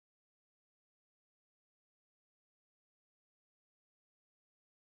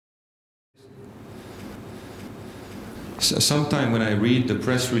sometime when I read the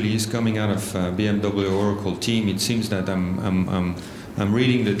press release coming out of BMW Oracle team, it seems that I'm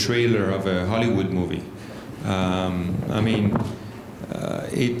reading the trailer of a Hollywood movie. I mean,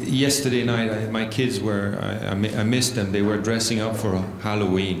 yesterday night, my kids were, I missed them. They were dressing up for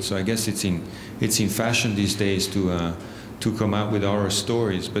Halloween. So I guess it's in fashion these days to come out with horror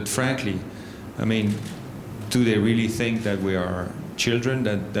stories. But frankly, I mean, do they really think that we are children,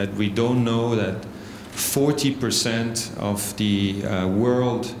 that we don't know that 40% of the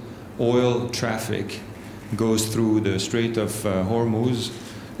world oil traffic goes through the Strait of Hormuz,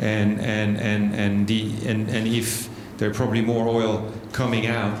 and if there are probably more oil coming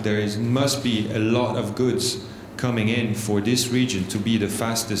out, must be a lot of goods coming in for this region to be the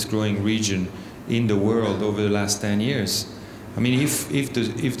fastest growing region in the world over the last 10 years. I mean, if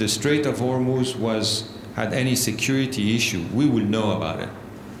the Strait of Hormuz had any security issue, we would know about it,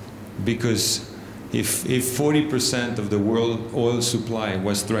 because if 40% of the world oil supply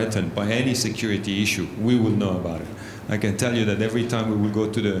was threatened by any security issue, we would know about it. I can tell you that every time we would go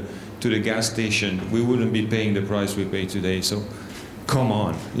to the gas station, we wouldn't be paying the price we pay today. So come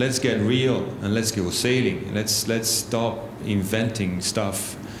on, let's get real and let's go sailing. Let's stop inventing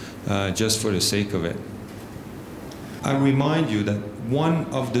stuff just for the sake of it. I remind you that one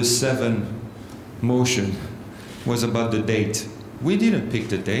of the 7 motions was about the date. We didn't pick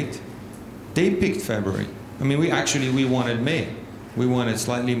the date. They picked February. I mean, we wanted May. We wanted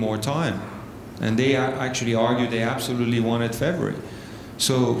slightly more time. And they actually argued they absolutely wanted February.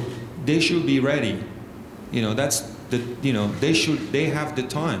 So they should be ready. You know, that's the, you know, they have the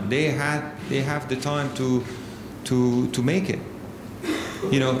time. They have the time to make it.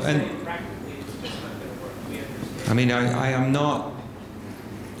 You know, and I mean, I am not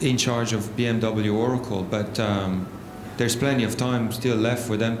in charge of BMW Oracle, but there's plenty of time still left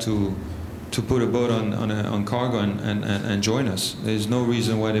for them to put a boat on cargo and join us. There's no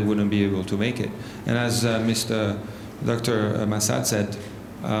reason why they wouldn't be able to make it. And as Dr. Massad said,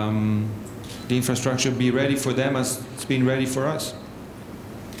 the infrastructure will be ready for them as it's been ready for us.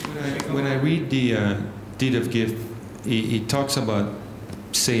 When I read the deed of gift, it talks about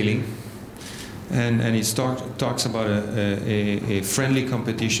sailing, and it talks about a friendly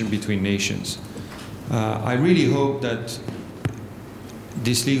competition between nations. I really hope that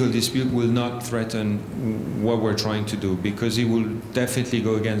this legal dispute will not threaten what we're trying to do, because it will definitely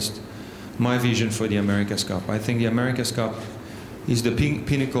go against my vision for the America's Cup. I think the America's Cup is the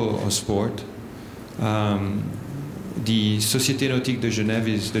pinnacle of sport. The Société Nautique de Genève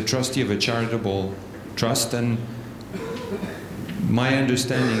is the trustee of a charitable trust, and my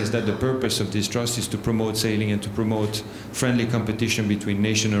understanding is that the purpose of this trust is to promote sailing and to promote friendly competition between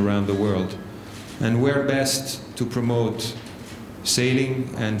nations around the world. And where best to promote sailing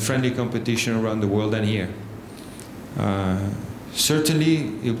and friendly competition around the world than here.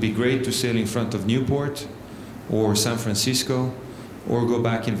 Certainly, it would be great to sail in front of Newport or San Francisco or go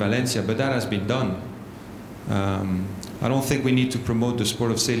back in Valencia, but that has been done. I don't think we need to promote the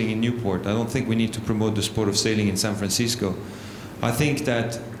sport of sailing in Newport. I don't think we need to promote the sport of sailing in San Francisco. I think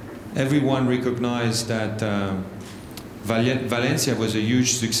that everyone recognized that Valencia was a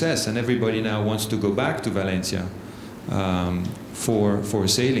huge success, and everybody now wants to go back to Valencia for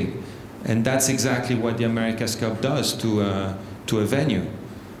sailing. And that's exactly what the America's Cup does to a venue.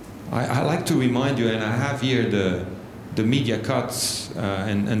 I like to remind you, and I have here the media cuts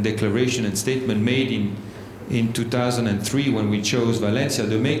and declaration and statement made in 2003 when we chose Valencia.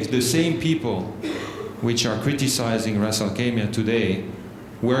 The same people which are criticizing Ras Al Khaimah today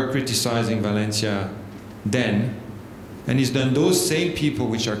were criticizing Valencia then. And it's then those same people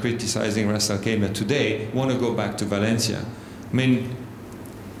which are criticizing Ras Al Khaimah today want to go back to Valencia. I mean,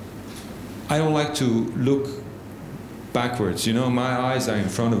 I don't like to look backwards. You know, my eyes are in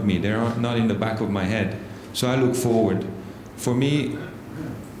front of me. They're not in the back of my head. So I look forward. For me,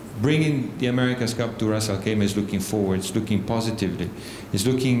 bringing the America's Cup to Ras Al Khaimah is looking forward. It's looking positively. It's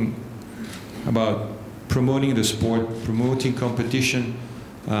looking about promoting the sport, promoting competition,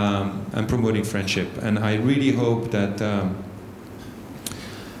 and promoting friendship. And I really hope that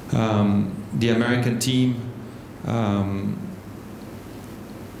the American team,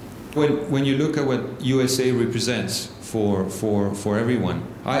 when you look at what USA represents for everyone,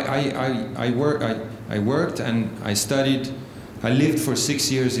 I worked and I studied. I lived for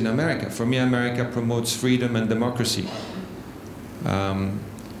 6 years in America. For me, America promotes freedom and democracy. I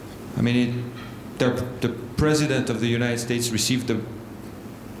mean, the President of the United States received the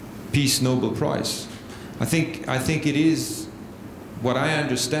Peace Nobel Prize. I think it is what I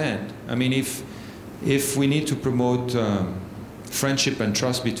understand. I mean, if we need to promote friendship and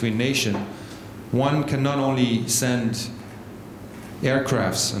trust between nations, one can not only send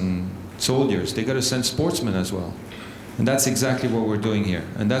aircrafts and soldiers, they got to send sportsmen as well. And that's exactly what we're doing here.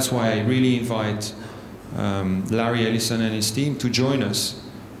 And that's why I really invite Larry Ellison and his team to join us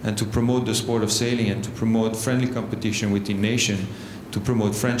and to promote the sport of sailing and to promote friendly competition within nation, to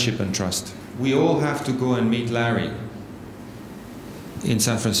promote friendship and trust. We all have to go and meet Larry in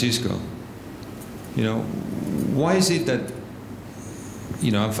San Francisco. You know, why is it that,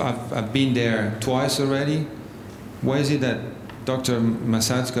 you know, I've been there twice already. Why is it that Dr.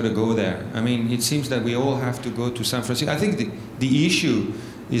 Massad's got to go there? I mean, it seems that we all have to go to San Francisco. I think the issue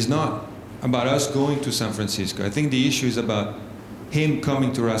is not about us going to San Francisco. I think the issue is about him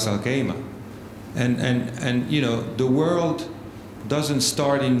coming to Ras Al Khaimah. And you know, the world doesn't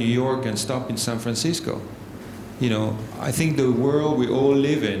start in New York and stop in San Francisco. You know, I think the world we all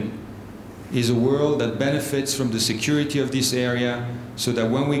live in is a world that benefits from the security of this area, so that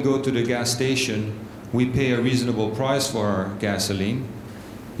when we go to the gas station, we pay a reasonable price for our gasoline.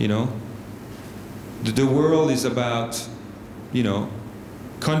 You know, the world is about, you know,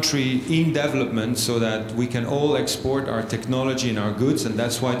 country in development so that we can all export our technology and our goods, and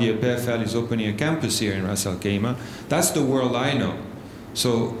that's why the EPFL is opening a campus here in Ras Al Khaimah. That's the world I know.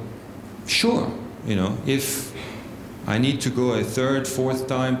 So, sure, you know, if I need to go a third, fourth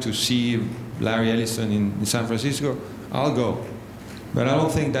time to see Larry Ellison in San Francisco, I'll go. But I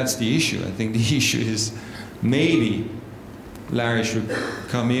don't think that's the issue. I think the issue is maybe Larry should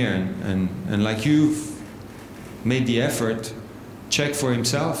come here and like you've made the effort, check for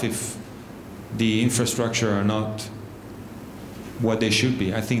himself if the infrastructure are not what they should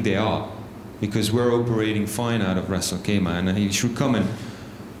be. I think they are, because we're operating fine out of Ras Al Khaimah, and he should come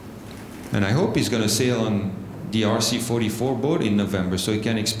and I hope he's going to sail on the RC-44 boat in November, so he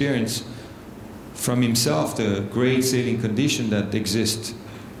can experience from himself the great sailing condition that exists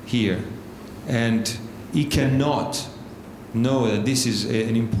here. And he cannot know that this is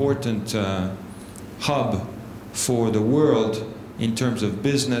an important hub for the world in terms of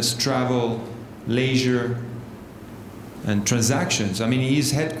business, travel, leisure, and transactions. I mean,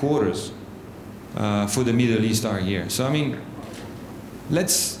 his headquarters for the Middle East are here. So, I mean,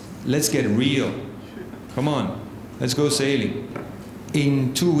 let's get real. Come on, let's go sailing.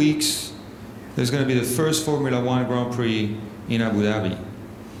 In 2 weeks, there's going to be the first Formula One Grand Prix in Abu Dhabi.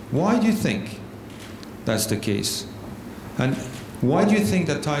 Why do you think that's the case? And why do you think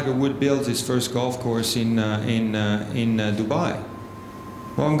that Tiger Woods built his first golf course in Dubai?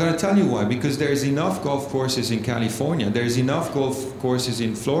 Well, I'm going to tell you why. Because there's enough golf courses in California. There's enough golf courses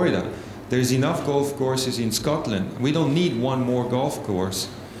in Florida. There's enough golf courses in Scotland. We don't need one more golf course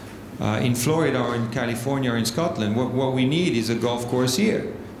in Florida or in California or in Scotland. What we need is a golf course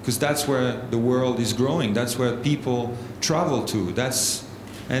here, because that's where the world is growing. That's where people travel to.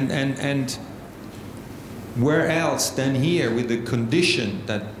 And where else than here, with the condition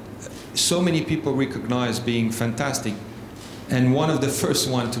that so many people recognize being fantastic. And one of the first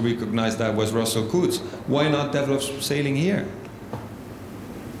one to recognize that was Russell Coutts. Why not develop sailing here?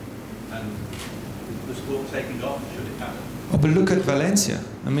 And the sport taking off, should it happen? Oh, but look at Valencia.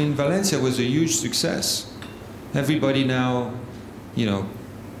 I mean, Valencia was a huge success. Everybody now, you know,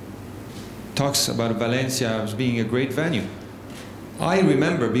 talks about Valencia as being a great venue. I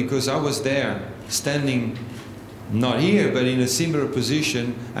remember, because I was there, standing, not here, but in a similar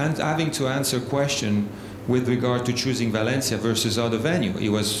position, and having to answer a question with regard to choosing Valencia versus other venue. It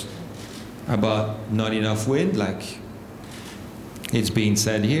was about not enough wind, like it's being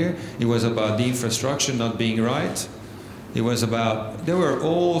said here. It was about the infrastructure not being right. It was about, there were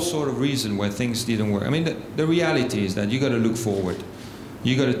all sort of reasons why things didn't work. I mean, the reality is that you got to look forward.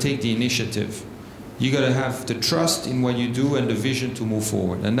 You got to take the initiative. You got to have the trust in what you do and the vision to move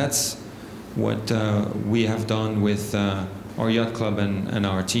forward. And that's what we have done with our yacht club and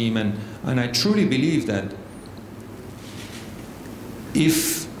our team. And I truly believe that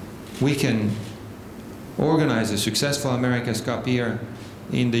if we can organize a successful America's Cup here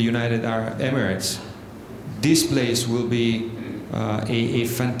in the United Arab Emirates, this place will be a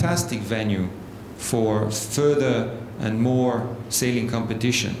fantastic venue for further and more sailing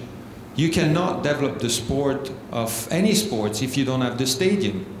competition. You cannot develop the sport of any sports if you don't have the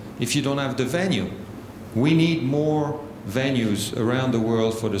stadium, if you don't have the venue. We need more venues around the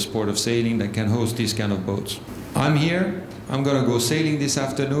world for the sport of sailing that can host these kind of boats. I'm here. I'm going to go sailing this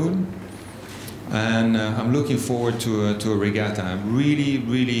afternoon, and I'm looking forward to a regatta. I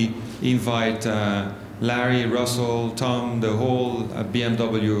really invite Larry, Russell, Tom, the whole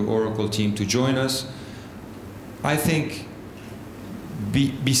BMW Oracle team to join us. I think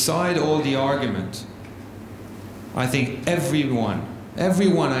beside all the argument, I think everyone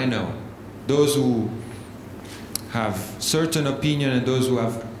I know, those who have certain opinion and those who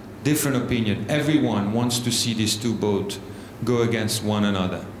have different opinion. Everyone wants to see these two boats go against one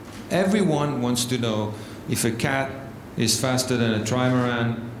another. Everyone wants to know if a cat is faster than a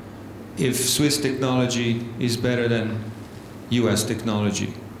trimaran, if Swiss technology is better than US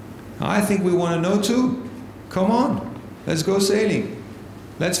technology. I think we want to know too. Come on, let's go sailing.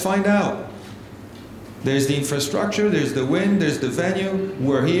 Let's find out. There's the infrastructure, there's the wind, there's the venue.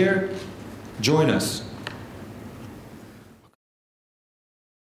 We're here. Join us.